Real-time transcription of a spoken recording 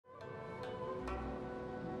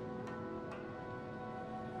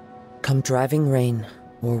Come driving rain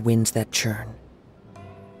or winds that churn,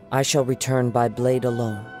 I shall return by blade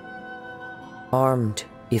alone, armed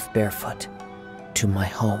if barefoot, to my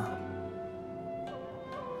home.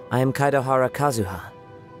 I am Kaedehara Kazuha,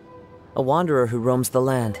 a wanderer who roams the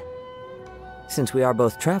land. Since we are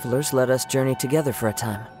both travelers, let us journey together for a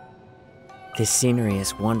time. This scenery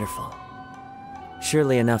is wonderful,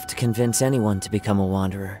 surely enough to convince anyone to become a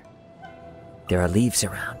wanderer. There are leaves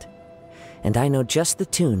around, and I know just the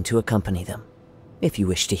tune to accompany them, if you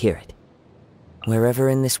wish to hear it. Wherever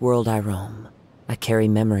in this world I roam, I carry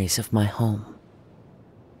memories of my home.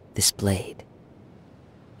 This blade,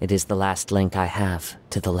 it is the last link I have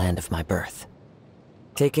to the land of my birth.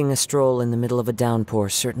 Taking a stroll in the middle of a downpour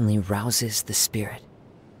certainly rouses the spirit.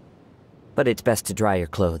 But it's best to dry your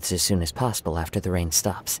clothes as soon as possible after the rain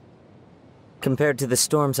stops. Compared to the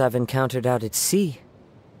storms I've encountered out at sea,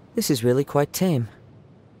 this is really quite tame.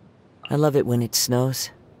 I love it when it snows.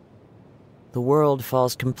 The world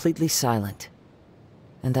falls completely silent,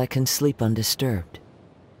 and I can sleep undisturbed.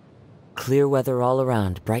 Clear weather all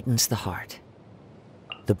around brightens the heart.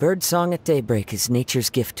 The bird song at daybreak is nature's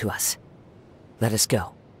gift to us. Let us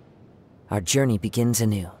go. Our journey begins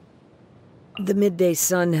anew. The midday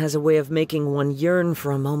sun has a way of making one yearn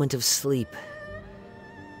for a moment of sleep.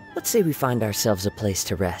 Let's say we find ourselves a place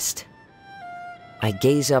to rest. I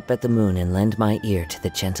gaze up at the moon and lend my ear to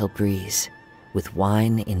the gentle breeze, with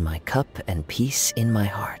wine in my cup and peace in my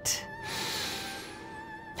heart.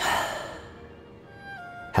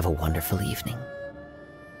 Have a wonderful evening.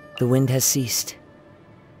 The wind has ceased.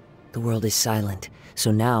 The world is silent,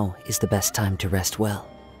 so now is the best time to rest well.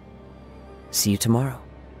 See you tomorrow.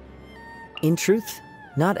 In truth,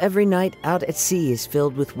 not every night out at sea is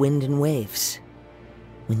filled with wind and waves.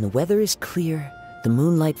 When the weather is clear, the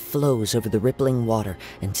moonlight flows over the rippling water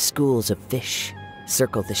and schools of fish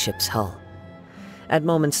circle the ship's hull. At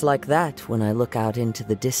moments like that, when I look out into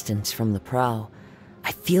the distance from the prow,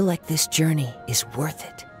 I feel like this journey is worth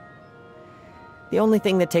it. The only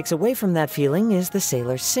thing that takes away from that feeling is the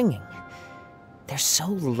sailors singing. They're so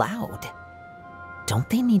loud. Don't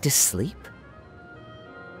they need to sleep?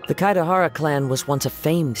 The Kaedehara clan was once a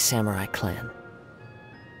famed samurai clan.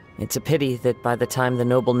 It's a pity that by the time the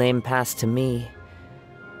noble name passed to me,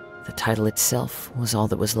 the title itself was all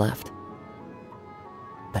that was left.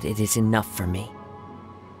 But it is enough for me.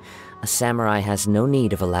 A samurai has no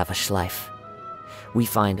need of a lavish life. We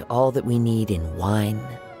find all that we need in wine,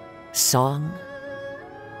 song,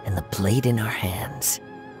 and the blade in our hands.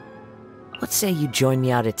 What say you join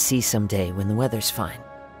me out at sea someday when the weather's fine?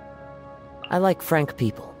 I like frank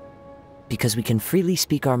people, because we can freely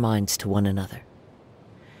speak our minds to one another.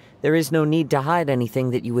 There is no need to hide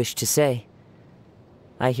anything that you wish to say.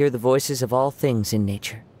 I hear the voices of all things in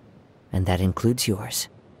nature, and that includes yours.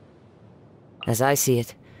 As I see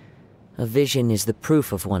it, a vision is the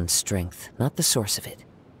proof of one's strength, not the source of it.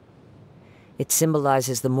 It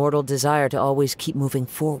symbolizes the mortal desire to always keep moving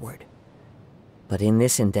forward. But in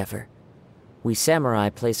this endeavor, we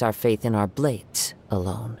samurai place our faith in our blades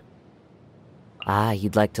alone. Ah,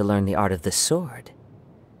 you'd like to learn the art of the sword.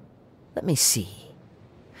 Let me see.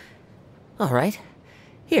 All right.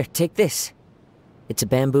 Here, take this. It's a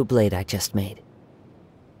bamboo blade I just made.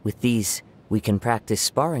 With these, we can practice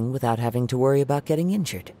sparring without having to worry about getting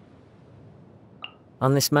injured.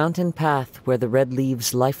 On this mountain path where the red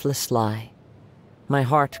leaves lifeless lie, my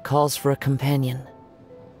heart calls for a companion,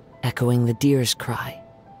 echoing the deer's cry.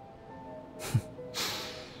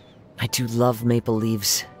 I do love maple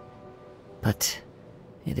leaves, but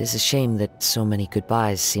it is a shame that so many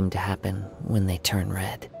goodbyes seem to happen when they turn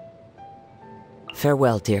red.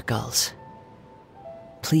 Farewell, dear gulls.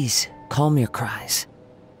 Please calm your cries.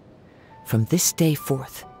 From this day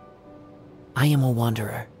forth, I am a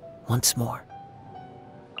wanderer once more.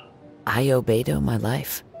 I owe Beidou my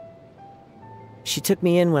life. She took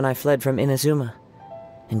me in when I fled from Inazuma,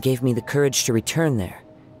 and gave me the courage to return there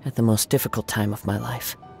at the most difficult time of my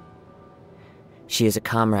life. She is a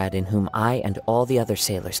comrade in whom I and all the other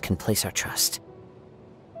sailors can place our trust.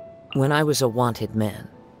 When I was a wanted man,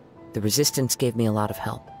 the Resistance gave me a lot of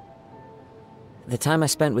help. The time I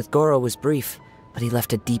spent with Goro was brief, but he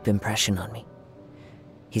left a deep impression on me.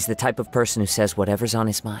 He's the type of person who says whatever's on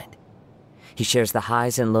his mind. He shares the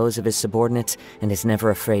highs and lows of his subordinates and is never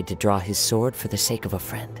afraid to draw his sword for the sake of a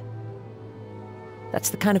friend. That's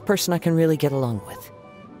the kind of person I can really get along with.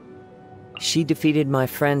 She defeated my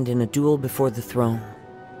friend in a duel before the throne,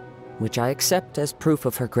 which I accept as proof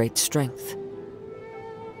of her great strength.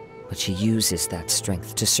 But she uses that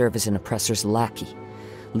strength to serve as an oppressor's lackey,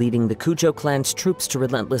 leading the Kujo clan's troops to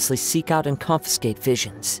relentlessly seek out and confiscate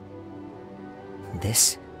visions.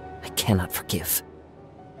 This I cannot forgive.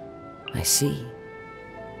 I see.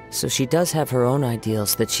 So she does have her own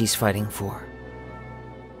ideals that she's fighting for.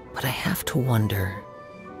 But I have to wonder,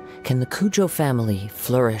 can the Kujo family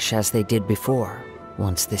flourish as they did before,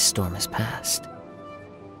 once this storm has passed?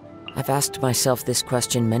 I've asked myself this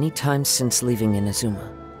question many times since leaving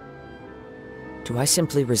Inazuma. Do I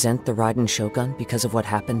simply resent the Raiden Shogun because of what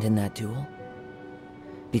happened in that duel?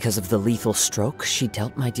 Because of the lethal stroke she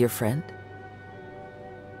dealt my dear friend?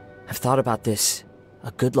 I've thought about this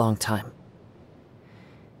a good long time.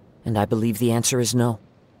 And I believe the answer is no.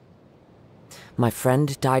 My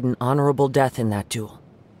friend died an honorable death in that duel,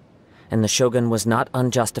 and the Shogun was not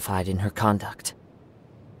unjustified in her conduct.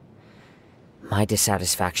 My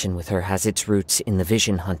dissatisfaction with her has its roots in the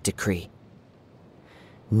Vision Hunt decree.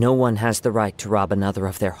 No one has the right to rob another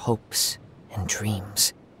of their hopes and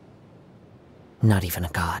dreams. Not even a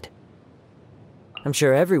god. I'm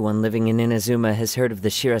sure everyone living in Inazuma has heard of the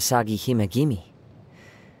Shirasagi Himegimi.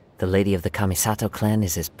 The lady of the Kamisato clan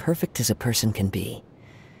is as perfect as a person can be,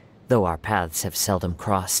 though our paths have seldom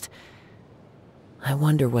crossed. I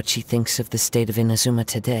wonder what she thinks of the state of Inazuma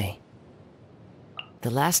today.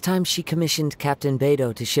 The last time she commissioned Captain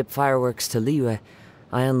Beidou to ship fireworks to Liyue,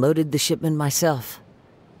 I unloaded the shipment myself.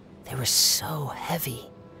 They were so heavy.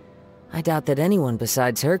 I doubt that anyone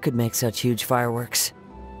besides her could make such huge fireworks.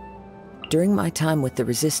 During my time with the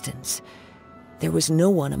Resistance, there was no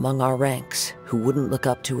one among our ranks who wouldn't look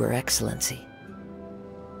up to Her Excellency.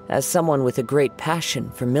 As someone with a great passion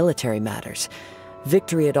for military matters,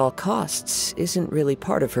 victory at all costs isn't really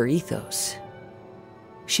part of her ethos.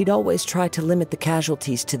 She'd always try to limit the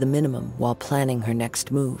casualties to the minimum while planning her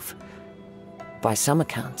next move. By some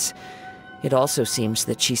accounts, it also seems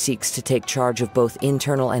that she seeks to take charge of both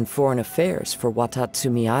internal and foreign affairs for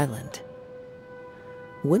Watatsumi Island.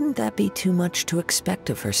 Wouldn't that be too much to expect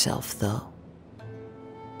of herself, though?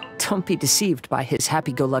 Don't be deceived by his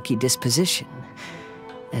happy-go-lucky disposition.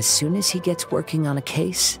 As soon as he gets working on a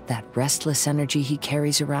case, that restless energy he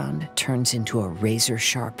carries around turns into a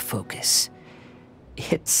razor-sharp focus.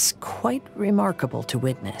 It's quite remarkable to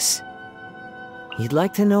witness. You'd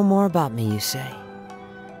like to know more about me, you say?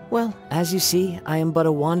 Well, as you see, I am but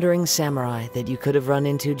a wandering samurai that you could have run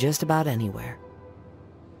into just about anywhere.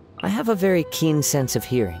 I have a very keen sense of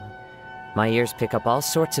hearing. My ears pick up all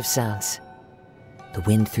sorts of sounds. The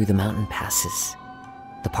wind through the mountain passes,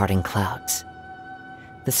 the parting clouds,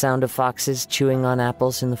 the sound of foxes chewing on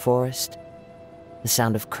apples in the forest, the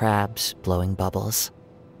sound of crabs blowing bubbles.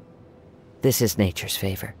 This is nature's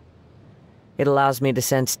favor. It allows me to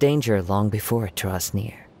sense danger long before it draws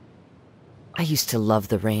near. I used to love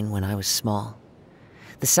the rain when I was small.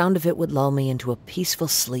 The sound of it would lull me into a peaceful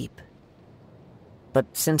sleep. But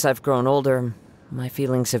since I've grown older, my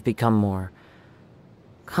feelings have become more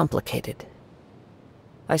complicated.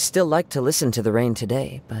 I still like to listen to the rain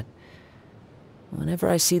today, but whenever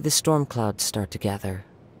I see the storm clouds start to gather,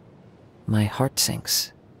 my heart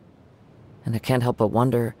sinks. And I can't help but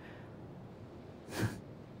wonder,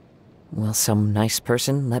 will some nice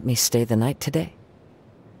person let me stay the night today?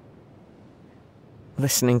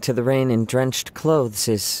 Listening to the rain in drenched clothes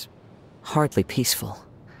is hardly peaceful.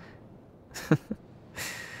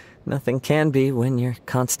 Nothing can be when you're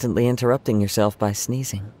constantly interrupting yourself by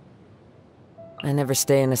sneezing. I never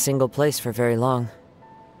stay in a single place for very long.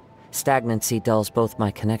 Stagnancy dulls both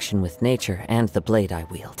my connection with nature and the blade I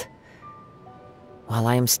wield. While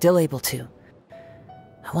I am still able to,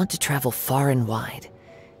 I want to travel far and wide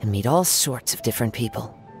and meet all sorts of different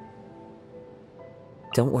people.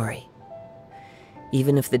 Don't worry.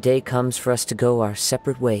 Even if the day comes for us to go our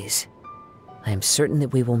separate ways, I am certain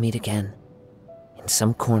that we will meet again, in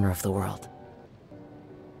some corner of the world.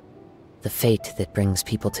 The fate that brings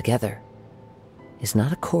people together is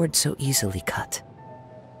not a cord so easily cut.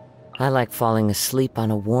 I like falling asleep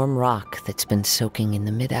on a warm rock that's been soaking in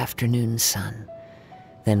the mid-afternoon sun,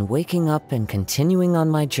 then waking up and continuing on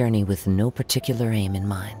my journey with no particular aim in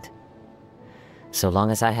mind. So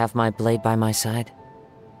long as I have my blade by my side,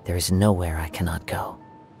 there is nowhere I cannot go.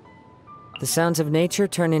 The sounds of nature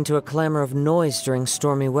turn into a clamor of noise during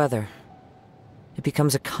stormy weather. It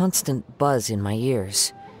becomes a constant buzz in my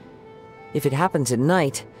ears. If it happens at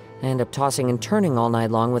night, I end up tossing and turning all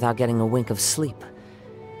night long without getting a wink of sleep.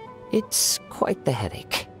 It's quite the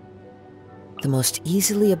headache. The most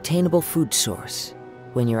easily obtainable food source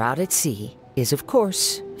when you're out at sea is, of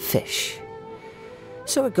course, fish.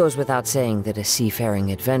 So it goes without saying that a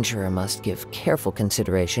seafaring adventurer must give careful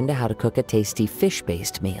consideration to how to cook a tasty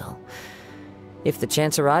fish-based meal. If the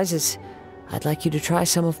chance arises, I'd like you to try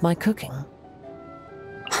some of my cooking.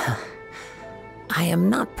 I am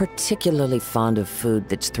not particularly fond of food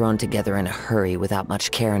that's thrown together in a hurry without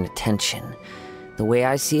much care and attention. The way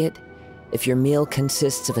I see it, If your meal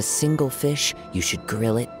consists of a single fish, you should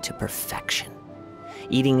grill it to perfection.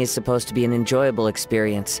 Eating is supposed to be an enjoyable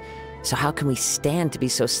experience, so how can we stand to be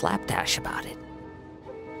so slapdash about it?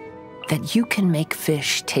 That you can make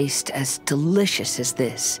fish taste as delicious as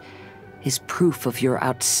this is proof of your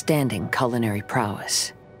outstanding culinary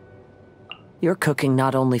prowess. Your cooking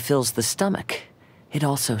not only fills the stomach, it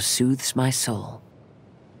also soothes my soul.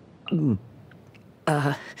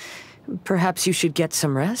 Perhaps you should get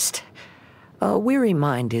some rest? A weary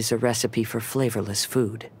mind is a recipe for flavorless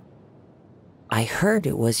food. I heard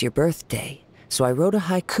it was your birthday, so I wrote a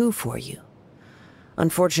haiku for you.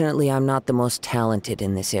 Unfortunately, I'm not the most talented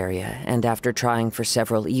in this area, and after trying for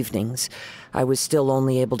several evenings, I was still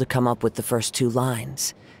only able to come up with the first 2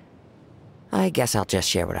 lines. I guess I'll just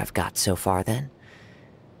share what I've got so far then.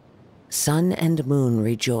 Sun and moon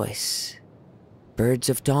rejoice. Birds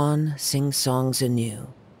of dawn sing songs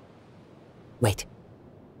anew. Wait,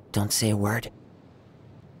 don't say a word.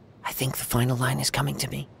 I think the final line is coming to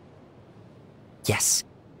me. Yes.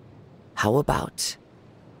 How about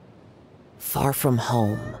far from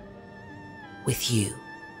home with you?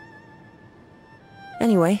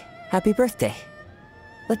 Anyway, happy birthday.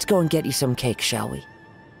 Let's go and get you some cake, shall we?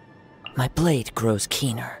 My blade grows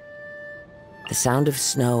keener. The sound of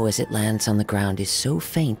snow as it lands on the ground is so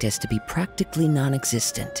faint as to be practically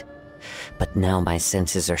non-existent. But now my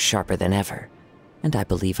senses are sharper than ever, and I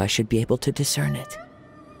believe I should be able to discern it.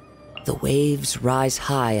 The waves rise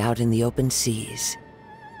high out in the open seas.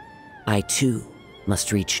 I too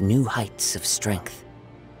must reach new heights of strength.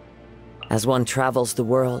 As one travels the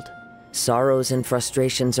world, sorrows and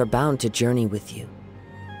frustrations are bound to journey with you.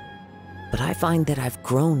 But I find that I've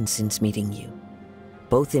grown since meeting you,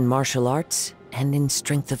 both in martial arts and in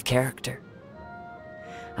strength of character.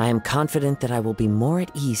 I am confident that I will be more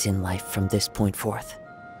at ease in life from this point forth.